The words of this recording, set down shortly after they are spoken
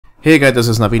Hey guys, this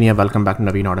is Naveen here. Welcome back to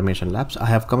Naveen Automation Labs. I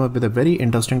have come up with a very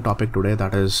interesting topic today,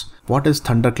 that is what is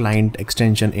Thunderclient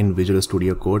extension in Visual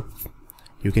Studio Code.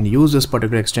 You can use this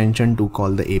particular extension to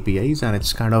call the APIs, and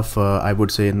it's kind of I would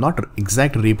say not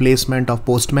exact replacement of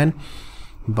Postman,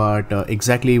 but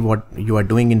exactly what you are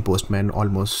doing in Postman.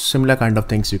 Almost similar kind of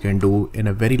things you can do in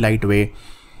a very lightweight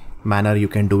manner. You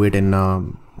can do it in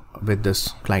with this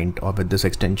client or with this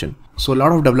extension. So a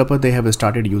lot of developers, they have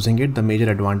started using it. The major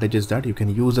advantage is that you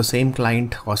can use the same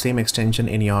client or same extension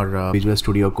in your Visual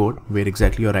Studio Code, where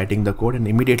exactly you're writing the code, and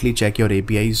immediately check your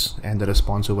APIs and the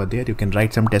response over there. You can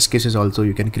write some test cases also.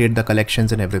 You can create the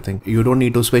collections and everything. You don't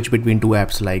need to switch between two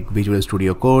apps like Visual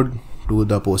Studio Code to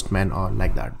the Postman or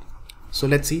like that. So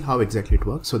let's see how exactly it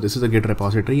works. So this is a Git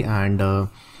repository, and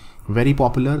very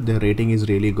popular. The rating is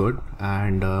really good,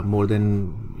 and more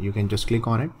than, you can just click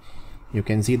on it. You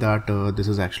can see that this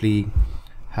is actually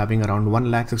having around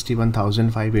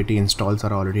 1,61,580 installs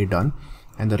are already done,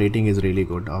 and the rating is really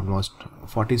good. Almost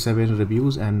 47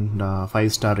 reviews and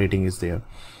 5-star rating is there.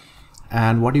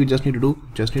 And what you just need to do,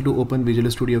 just need to open Visual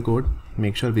Studio Code.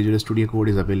 Make sure Visual Studio Code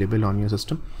is available on your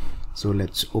system. So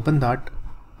let's open that,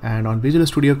 and on Visual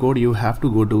Studio Code you have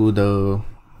to go to the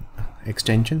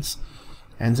extensions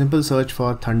and simple search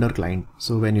for Thunderclient.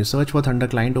 So when you search for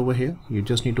Thunderclient over here, you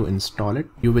just need to install it.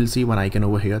 You will see one icon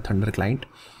over here, Thunderclient,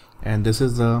 and this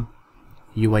is the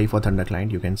UI for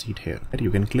Thunderclient. You can see it here. You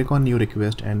can click on new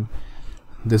request, and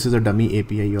this is a dummy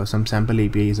API or some sample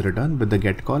API is written with the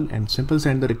get call, and simple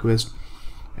send the request,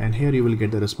 and here you will get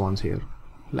the response here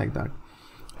like that.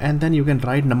 And then you can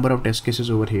write number of test cases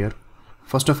over here.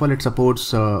 First of all, it supports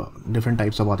different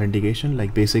types of authentication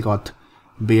like basic auth,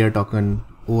 bear token,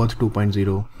 OAuth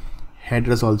 2.0.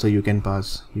 headers also you can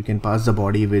pass. You can pass the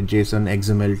body with JSON,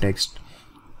 XML, text,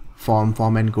 form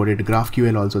encoded.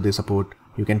 GraphQL also they support.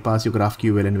 You can pass your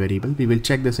GraphQL and variable. We will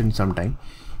check this in some time.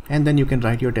 And then you can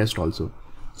write your test also.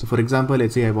 So for example,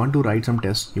 let's say I want to write some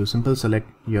tests. You simple select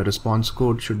your response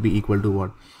code should be equal to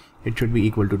what? It should be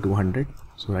equal to 200.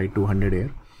 So write 200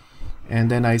 here. And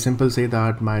then I simple say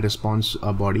that my response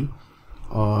body,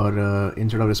 or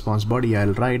instead of response body,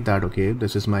 I'll write that, okay,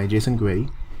 this is my JSON query,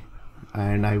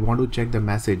 and I want to check the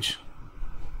message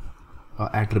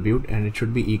attribute, and it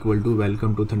should be equal to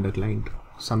welcome to Thunderclient,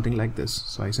 something like this.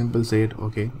 So I simple say it,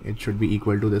 okay, it should be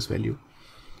equal to this value.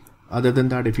 Other than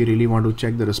that, if you really want to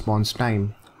check the response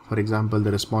time, for example,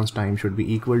 the response time should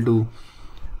be equal to,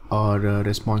 or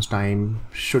response time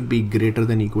should be greater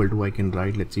than equal to, I can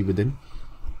write, let's see, within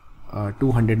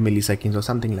 200 milliseconds or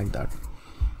something like that.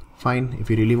 Fine. If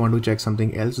you really want to check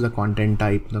something else, the content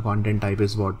type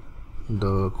is what?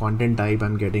 The content type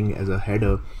I'm getting as a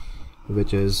header,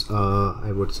 which is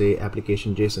I would say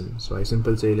application JSON. So I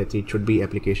simple say, let's see, it should be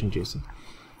application JSON.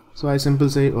 So I simple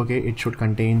say, okay, it should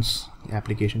contains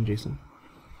application JSON.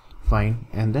 Fine.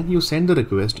 And then you send the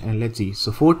request, and let's see.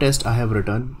 So 4 tests I have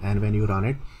written, and when you run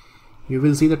it, you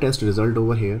will see the test result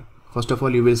over here. First of all,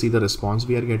 you will see the response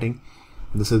we are getting.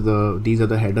 These are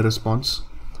the header response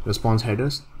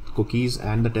headers. Cookies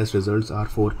and the test results are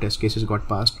 4 test cases got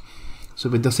passed. So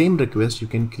with the same request, you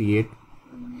can create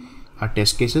a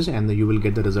test cases, and you will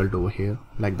get the result over here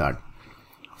like that.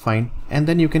 Fine. And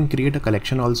then you can create a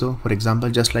collection also. For example,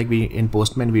 just like we in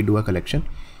Postman we do a collection,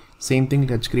 same thing.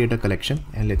 Let's create a collection,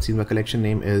 and let's see, my collection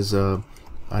name is a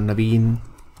Naveen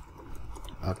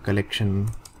collection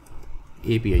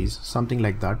APIs, something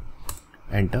like that.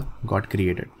 Enter, got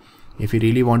created. If you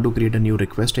really want to create a new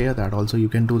request here, that also you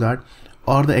can do that.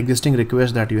 Or the existing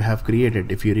request that you have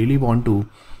created, if you really want to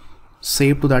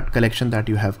save to that collection that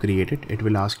you have created, it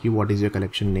will ask you what is your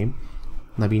collection name,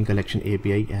 Naveen collection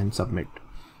API, and submit.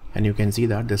 And you can see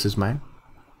that this is my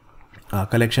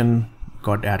collection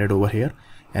got added over here,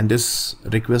 and this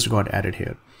request got added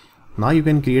here. Now you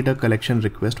can create a collection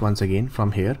request once again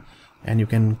from here, and you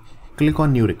can click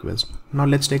on new request. Now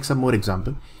let's take some more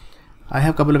example. I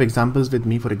have a couple of examples with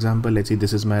me. For example, let's see,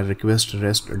 this is my request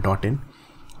rest.in.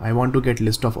 I want to get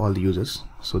list of all the users.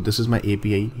 So this is my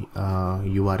API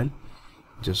URL.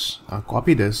 Just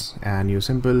copy this, and you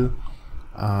simple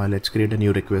let's create a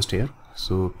new request here.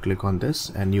 So click on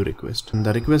this and new request, and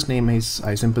the request name is,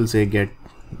 I simple say get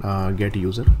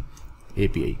user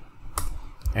API.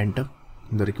 Enter.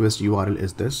 The request URL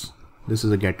is this. This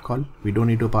is a get call. We don't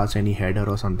need to pass any header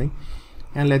or something.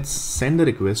 And let's send the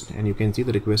request, and you can see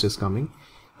the request is coming.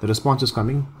 The response is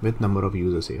coming with number of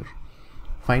users here.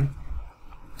 Fine.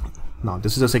 Now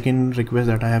this is the second request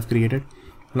that I have created.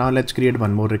 Now let's create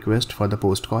one more request for the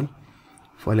post call.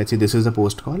 For, let's see, this is the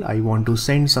post call. I want to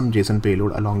send some JSON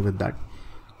payload along with that.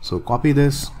 So copy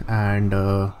this, and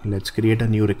let's create a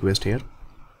new request here.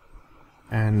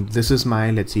 And this is my,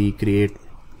 let's see, create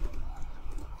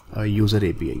user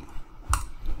API.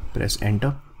 Press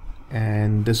enter,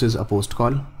 and this is a post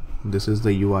call. This is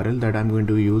the URL that I'm going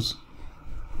to use.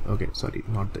 Okay, sorry,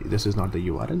 this is not the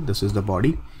URL, this is the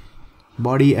body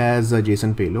as a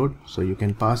JSON payload. So you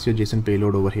can pass your JSON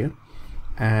payload over here,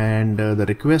 and the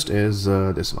request is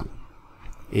this one,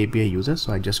 API user.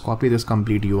 So I just copy this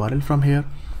complete URL from here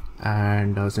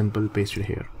and simple paste it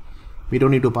here. We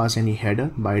don't need to pass any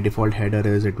header. By default header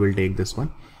is, it will take this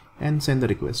one and send the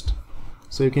request.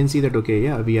 So you can see that, okay,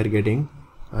 yeah, we are getting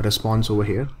a response over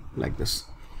here like this.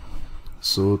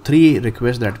 So 3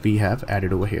 requests that we have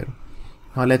added over here.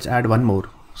 Now let's add one more.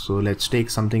 So let's take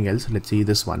something else. Let's see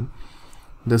this one.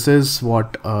 This is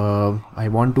what I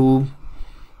want to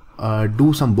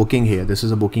do some booking here. This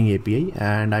is a booking API,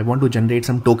 and I want to generate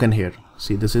some token here.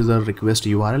 See, this is a request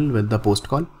URL with the post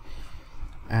call,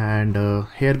 and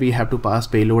here we have to pass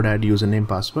payload add username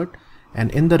password,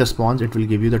 and in the response it will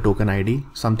give you the token ID,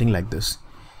 something like this.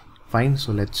 Fine,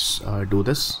 so let's do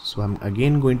this. So I'm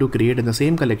again going to create in the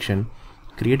same collection,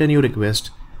 create a new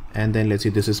request, and then let's see,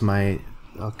 this is my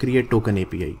create token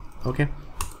API. Okay,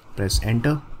 press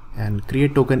enter, and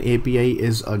create token API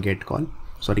is a get call.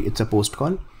 Sorry, it's a post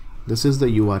call. This is the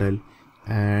URL,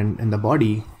 and in the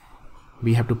body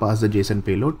we have to pass the JSON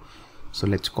payload. So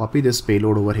let's copy this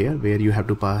payload over here, where you have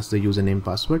to pass the username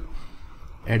password,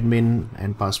 admin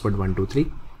and password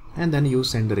 123, and then you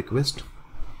send the request,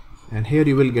 and here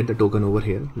you will get the token over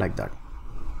here like that.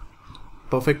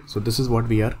 Perfect. So this is what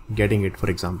we are getting it, for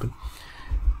example.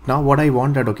 Now what I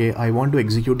want that, okay, I want to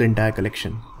execute the entire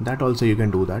collection. That also you can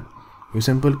do that. You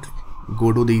simply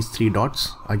go to these 3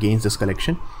 dots against this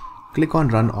collection, click on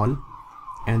run all,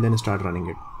 and then start running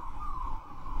it.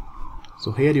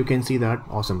 So here you can see that,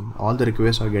 awesome, all the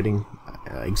requests are getting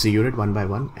executed one by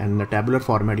one, and in the tabular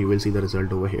format you will see the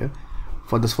result over here.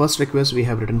 For this first request we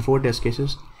have written 4 test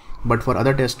cases, but for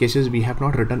other test cases we have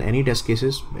not written any test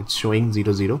cases. It's showing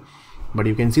 00, but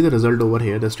you can see the result over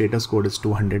here. The status code is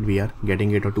 200, we are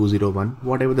getting it, or 201,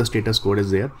 whatever the status code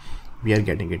is there, we are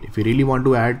getting it. If you really want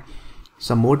to add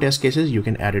some more test cases, you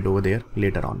can add it over there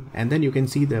later on, and then you can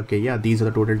see that, okay, yeah, these are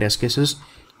the total test cases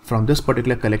from this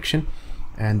particular collection,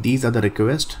 and these are the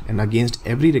requests, and against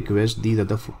every request these are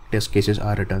the test cases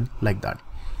are written like that.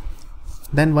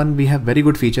 Then we have very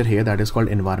good feature here that is called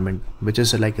environment, which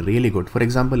is like really good. For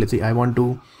example, let's see,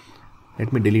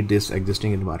 let me delete this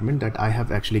existing environment that I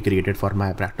have actually created for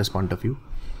my practice point of view.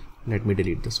 Let me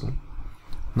delete this one.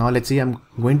 Now let's see, I'm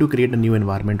going to create a new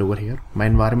environment over here. My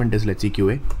environment is, let's see,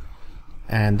 QA,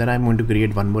 and then I'm going to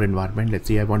create one more environment. Let's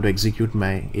see, I want to execute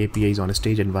my APIs on a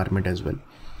stage environment as well.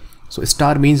 So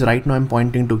star means right now I'm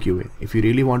pointing to QA. If you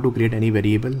really want to create any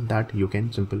variable, that you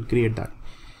can simply create that.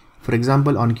 For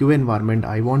example, on QA environment,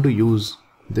 I want to use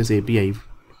this API.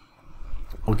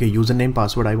 Okay, username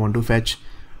password I want to fetch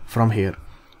from here.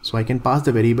 So I can pass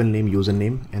the variable name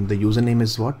username, and the username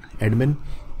is what? Admin.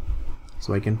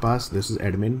 So I can pass, this is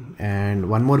admin, and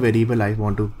one more variable I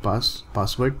want to pass,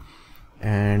 password,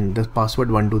 and the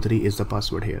password 123 is the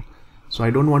password here. So I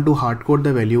don't want to hard code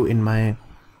the value in my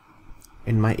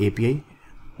API,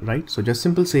 right? So just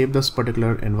simple save this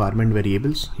particular environment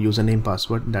variables, username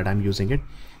password that I'm using it,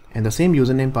 and the same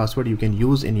username password you can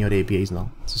use in your APIs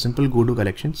now. So simple go to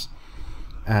collections,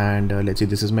 and let's see,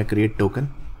 this is my create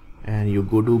token, and you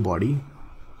go to body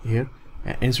here,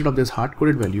 and instead of this hard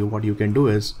coded value, what you can do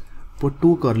is put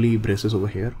 2 curly braces over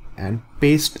here and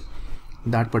paste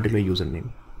that particular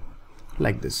username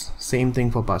like this. Same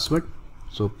thing for password,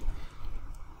 so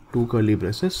 2 curly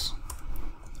braces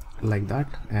like that,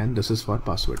 and this is for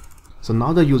password. So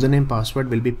now the username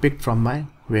password will be picked from my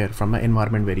from my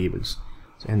environment variables.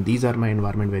 So, and these are my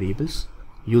environment variables,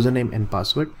 username and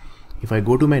password. If I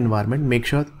go to my environment, make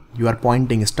sure you are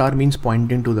pointing, star means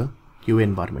pointing to the QA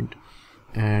environment,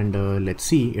 and let's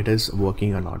see it is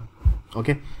working or not.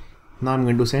 Okay, now I'm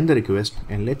going to send the request,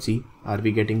 and let's see, are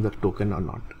we getting the token or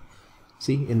not.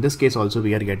 See, in this case also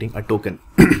we are getting a token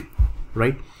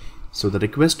right? So the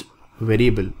request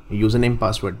variable username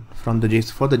password from the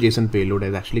JSON payload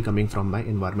is actually coming from my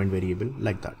environment variable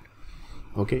like that.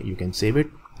 Okay, you can save it,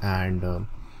 and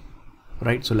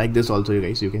right, so like this also, you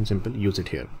guys, you can simply use it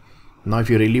here. Now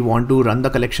if you really want to run the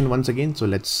collection once again, so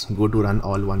let's go to run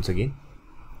all once again,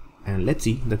 and let's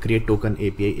see the create token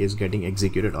API is getting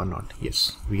executed or not.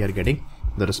 Yes, we are getting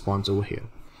the response over here.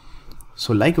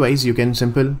 So likewise, you can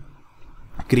simply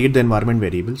create the environment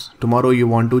variables. Tomorrow you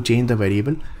want to change the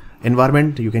variable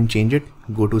environment, you can change it,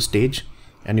 go to stage,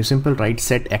 and you simply write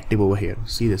set active over here.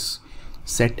 See this,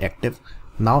 set active.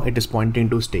 Now it is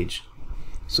pointing to stage.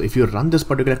 So if you run this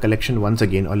particular collection once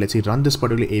again, or let's say run this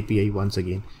particular API once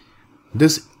again,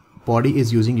 this body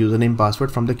is using username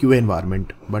password from the QA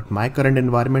environment, but my current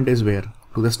environment is where?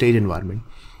 To the stage environment.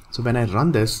 So when I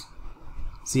run this,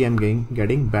 see, I'm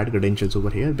getting bad credentials over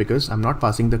here because I'm not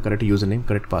passing the correct username,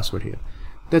 correct password here.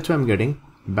 That's why I'm getting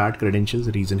bad credentials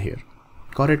reason here.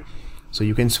 Got it? So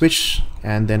you can switch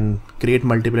and then create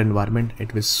multiple environment.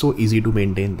 It was so easy to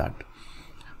maintain that.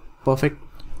 Perfect.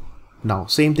 Now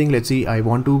same thing, let's see, I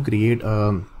want to create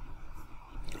one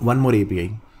more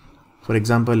API. For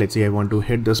example, let's say I want to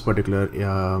hit this particular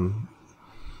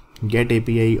get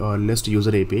API or list user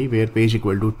API where page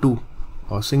equal to 2,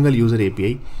 or single user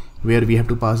API where we have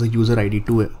to pass the user ID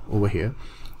 2 over here.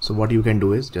 So what you can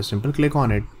do is just simple click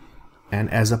on it, and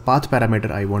as a path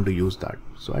parameter I want to use that.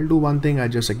 So I'll do one thing, I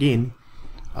just again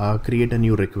create a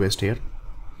new request here,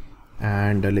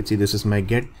 and let's see, this is my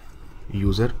get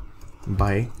user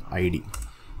by ID.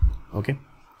 Okay,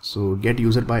 so get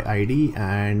user by ID,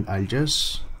 and I'll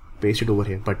just paste it over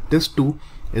here, but this 2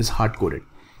 is hard coded.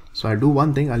 So I'll do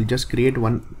one thing, I'll just create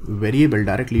one variable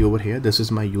directly over here. This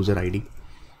is my user ID,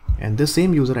 and this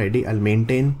same user ID I'll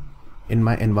maintain in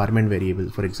my environment variable,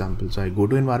 for example. So I go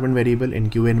to environment variable in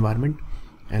QA environment,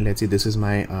 and let's see, this is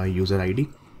my user ID,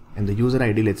 and the user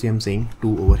ID, let's see, I'm saying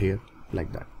 2 over here,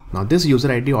 like that. Now this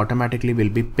user ID automatically will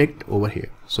be picked over here.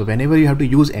 So whenever you have to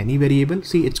use any variable,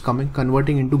 see, it's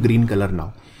converting into green color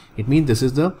now. It means this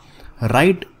is the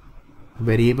right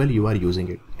variable you are using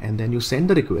it, and then you send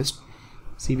the request.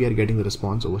 See, we are getting the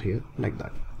response over here like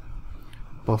that.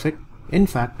 Perfect. In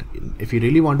fact, if you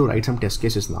really want to write some test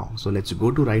cases now, so let's go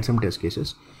to write some test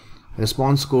cases.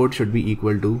 Response code should be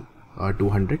equal to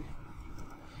 200.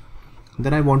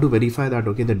 Then I want to verify that,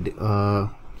 okay, the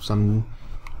some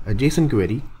JSON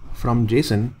query from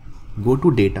JSON, go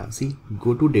to data. See,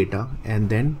 go to data and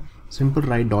then simple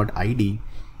write dot ID.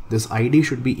 This ID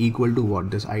should be equal to what?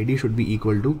 This ID should be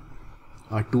equal to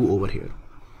 2 over here.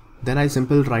 Then I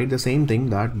simple write the same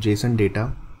thing, that JSON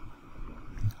data,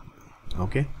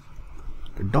 okay,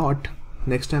 dot,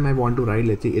 next time I want to write,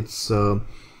 let's say it's a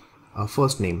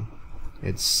first name.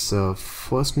 Its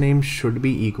first name should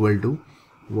be equal to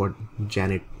what?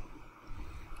 Janet.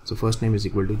 So first name is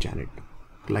equal to Janet,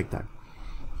 like that.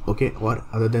 Okay, or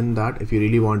other than that, if you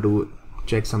really want to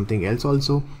check something else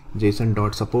also,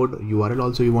 JSON.support URL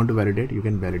also you want to validate, you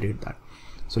can validate that.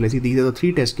 So let's see, these are the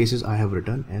 3 test cases I have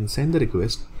written, and send the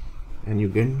request, and you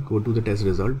can go to the test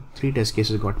result. 3 test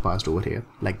cases got passed over here,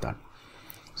 like that.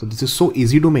 So this is so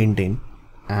easy to maintain,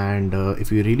 and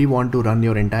if you really want to run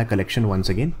your entire collection once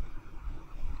again,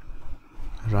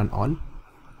 run all,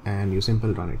 and you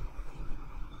simple run it.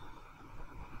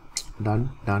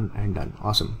 Done, done, and done.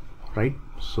 Awesome, right?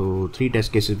 So 3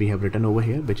 test cases we have written over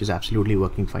here, which is absolutely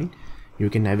working fine. You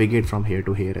can navigate from here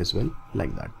to here as well,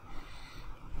 like that.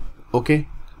 Okay,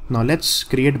 now let's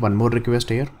create one more request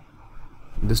here.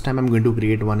 This time I'm going to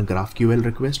create one GraphQL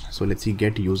request. So let's see,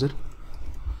 get user.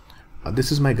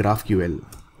 This is my GraphQL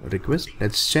request.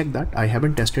 Let's check that. I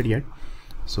haven't tested yet.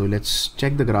 So let's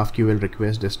check the GraphQL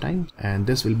request this time, and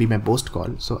this will be my post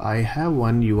call. So I have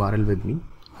one URL with me,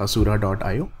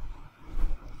 hasura.io,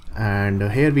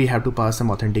 and here we have to pass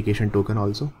some authentication token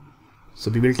also.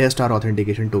 So we will test our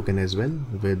authentication token as well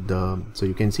with the, so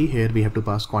you can see here we have to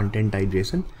pass content type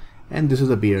JSON, and this is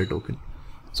a bearer token.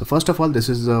 So first of all, this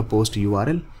is a post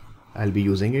URL. I'll be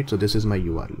using it. So this is my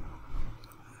URL,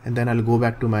 and then I'll go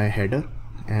back to my header,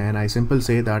 and I simple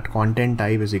say that content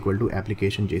type is equal to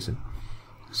application JSON.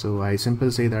 So I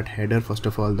simple say that header, first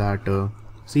of all, that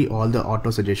see, all the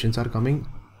auto suggestions are coming,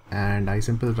 and I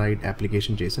simple write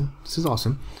application JSON. This is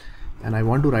awesome. And I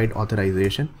want to write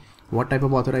authorization. What type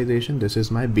of authorization? This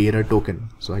is my bearer token.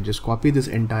 So I just copy this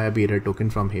entire bearer token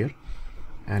from here,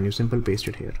 and you simple paste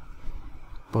it here.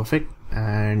 Perfect.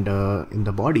 And in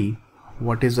the body,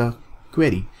 what is a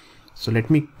query? So let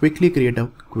me quickly create a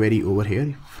query over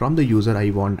here. From the user, I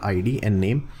want ID and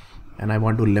name, and I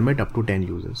want to limit up to 10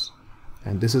 users.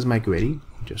 And this is my query.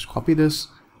 Just copy this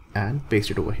and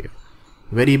paste it over here.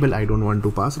 Variable I don't want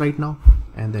to pass right now,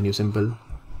 and then you simple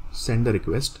send the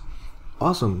request.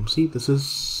 Awesome. See, this is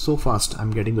so fast.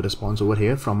 I'm getting the response over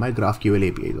here from my GraphQL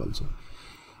APIs also,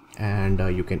 and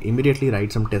you can immediately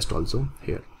write some test also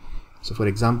here. So for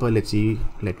example, let's see,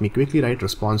 let me quickly write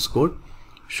response code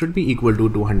should be equal to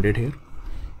 200 here,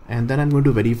 and then I'm going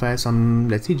to verify some,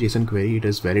 let's see, JSON query, it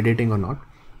is validating or not.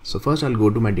 So first I'll go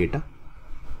to my data,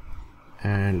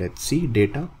 and let's see,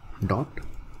 data dot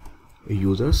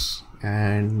users,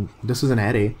 and this is an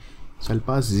array, so I'll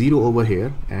pass 0 over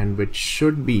here, and which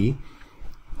should be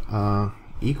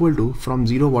equal to, from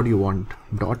 0 what you want,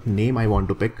 dot name I want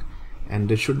to pick, and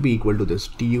this should be equal to this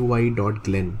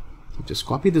tui.glen. So just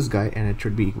copy this guy, and it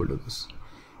should be equal to this.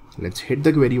 Let's hit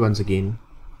the query once again,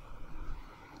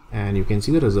 and you can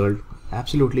see the result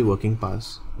absolutely working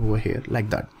pass over here like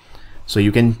that. So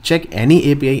you can check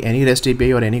any API, any REST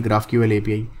API or any GraphQL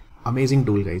API. Amazing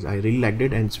tool, guys. I really liked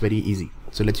it, and it's very easy.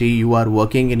 So let's say you are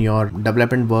working in your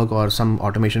development work or some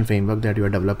automation framework that you are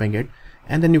developing it,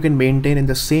 and then you can maintain in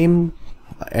the same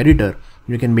editor,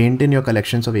 you can maintain your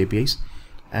collections of APIs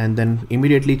and then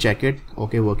immediately check it,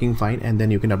 okay, working fine, and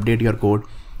then you can update your code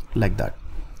like that.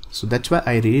 So that's why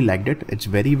I really liked it. It's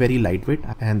very, very lightweight,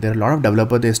 and there are a lot of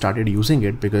developers, they started using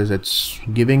it because it's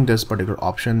giving this particular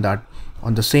option that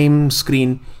on the same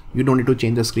screen, you don't need to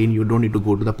change the screen, you don't need to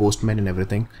go to the Postman and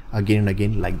everything again and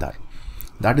again like that.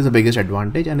 That is the biggest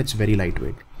advantage, and it's very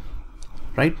lightweight,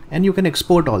 right? And you can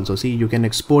export also. See, you can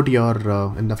export your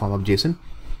in the form of JSON,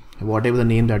 whatever the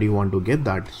name that you want to give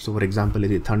that. So for example, is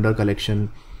the Thunder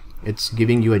collection, it's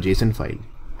giving you a JSON file.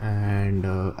 And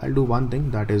I'll do one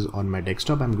thing, that is on my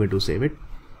desktop, I'm going to save it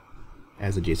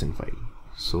as a JSON file.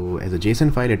 So as a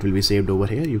JSON file, it will be saved over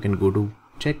here. You can go to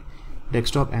check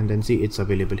desktop and then see it's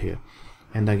available here.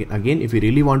 And again, if you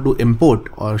really want to import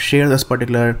or share this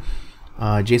particular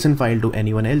JSON file to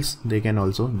anyone else, they can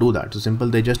also do that. So simple,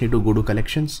 they just need to go to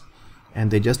collections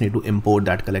and they just need to import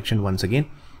that collection once again.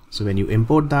 So when you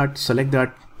import that, select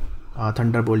that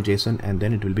Thunderbolt JSON, and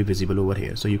then it will be visible over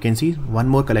here. So you can see one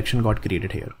more collection got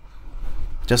created here,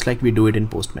 just like we do it in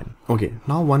Postman. Okay,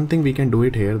 now one thing we can do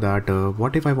it here, that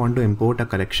what if I want to import a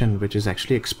collection which is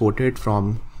actually exported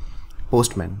from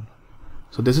Postman.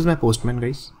 So this is my Postman,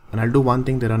 guys, and I'll do one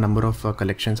thing. There are a number of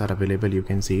collections are available, you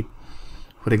can see it.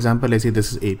 For example, let's say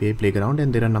this is API Playground,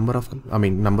 and there are number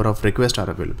of requests are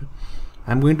available.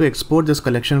 I'm going to export this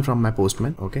collection from my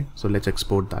Postman. Okay, so let's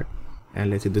export that. And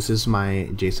let's say this is my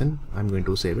JSON, I'm going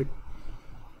to save it,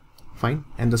 fine.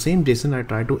 And the same JSON I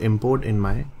try to import in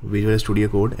my Visual Studio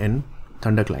Code in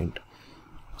Thunderclient.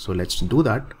 So let's do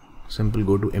that. Simple,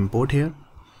 go to import here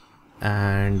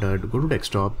and go to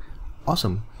desktop.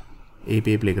 Awesome,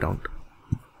 API Playground.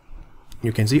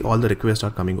 You can see all the requests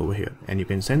are coming over here, and you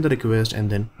can send the request and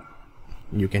then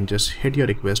you can just hit your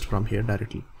request from here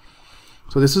directly.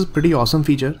 So this is pretty awesome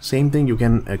feature. Same thing, you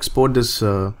can export this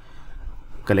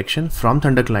collection from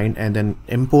Thunderclient and then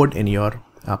import in your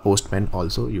Postman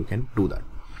also, you can do that.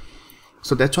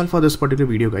 So that's all for this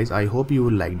particular video, guys. I hope you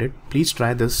liked it. Please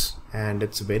try this, and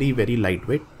it's very, very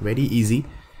lightweight, very easy.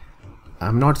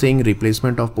 I'm not saying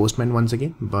replacement of Postman once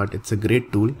again, but it's a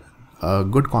great tool, a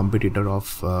good competitor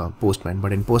of Postman.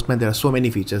 But in Postman there are so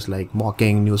many features like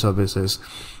mocking, new services,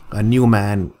 a new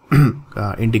man,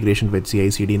 integration with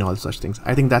CI/CD and all such things.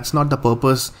 I think that's not the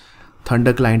purpose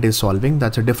Thunderclient is solving.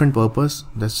 That's a different purpose.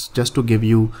 That's just to give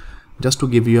you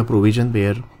a provision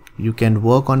where you can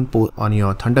work on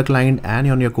your Thunderclient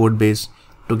and on your code base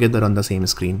together on the same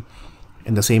screen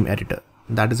in the same editor.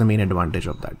 That is the main advantage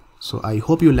of that. So I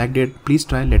hope you liked it. Please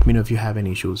try and let me know if you have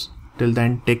any issues. Till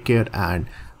then, take care and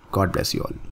God bless you all.